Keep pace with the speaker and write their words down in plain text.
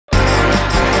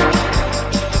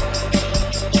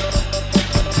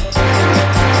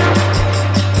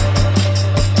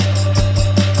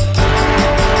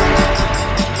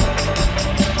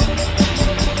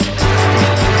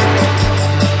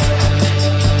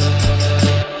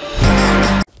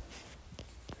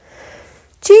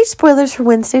spoilers for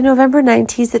Wednesday, November 9th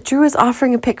tease that Drew is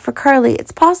offering a pick for Carly.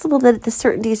 It's possible that the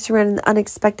certainty surrounding the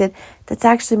unexpected that's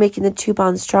actually making the two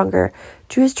bonds stronger.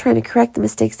 Drew is trying to correct the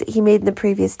mistakes that he made in the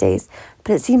previous days,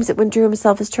 but it seems that when Drew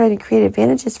himself is trying to create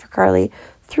advantages for Carly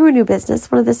through a new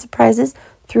business, one of the surprises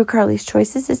through Carly's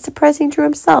choices is surprising Drew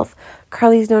himself.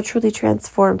 Carly is now truly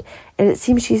transformed, and it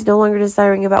seems she's no longer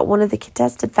desiring about one of the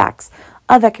contested facts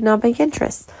of economic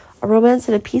interest. A romance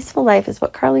and a peaceful life is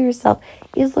what Carly herself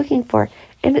is looking for,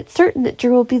 and it's certain that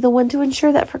Drew will be the one to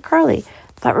ensure that for Carly.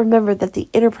 But remember that the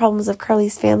inner problems of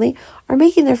Carly's family are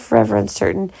making their forever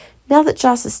uncertain. Now that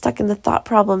Joss is stuck in the thought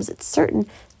problems, it's certain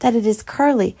that it is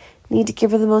Carly. Need to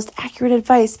give her the most accurate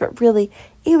advice, but really,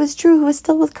 it was Drew who was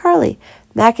still with Carly.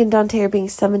 Mac and Dante are being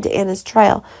summoned to Anna's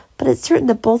trial, but it's certain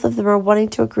that both of them are wanting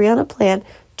to agree on a plan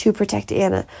to protect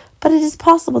Anna. But it is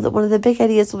possible that one of the big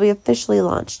ideas will be officially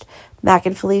launched. Mac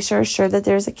and Felicia are sure that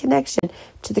there is a connection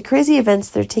to the crazy events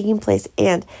that are taking place,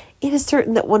 and it is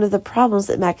certain that one of the problems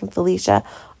that Mac and Felicia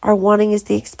are wanting is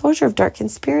the exposure of dark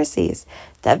conspiracies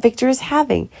that Victor is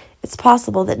having. It's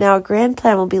possible that now a grand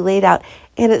plan will be laid out,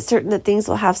 and it's certain that things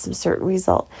will have some certain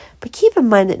result. But keep in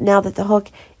mind that now that the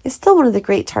Hook is still one of the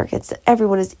great targets that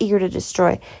everyone is eager to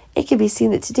destroy, it can be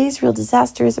seen that today's real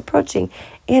disaster is approaching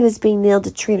and is being nailed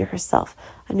to Trina herself.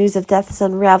 A news of death is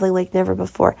unraveling like never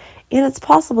before, and it's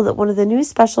possible that one of the news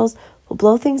specials will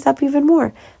blow things up even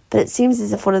more. But it seems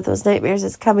as if one of those nightmares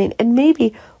is coming, and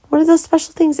maybe one of those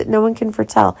special things that no one can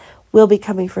foretell will be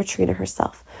coming for Trina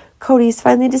herself. Cody is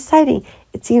finally deciding.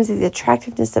 It seems that the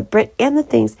attractiveness of Britt and the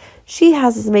things she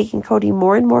has is making Cody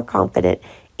more and more confident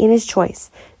in his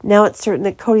choice. Now it's certain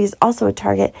that Cody is also a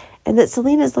target and that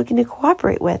Selena is looking to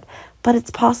cooperate with, but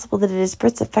it's possible that it is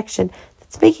Britt's affection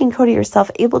that's making Cody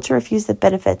herself able to refuse the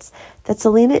benefits that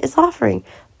Selena is offering.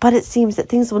 But it seems that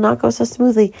things will not go so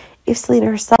smoothly if Selena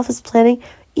herself is planning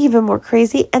even more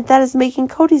crazy, and that is making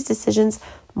Cody's decisions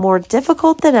more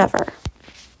difficult than ever.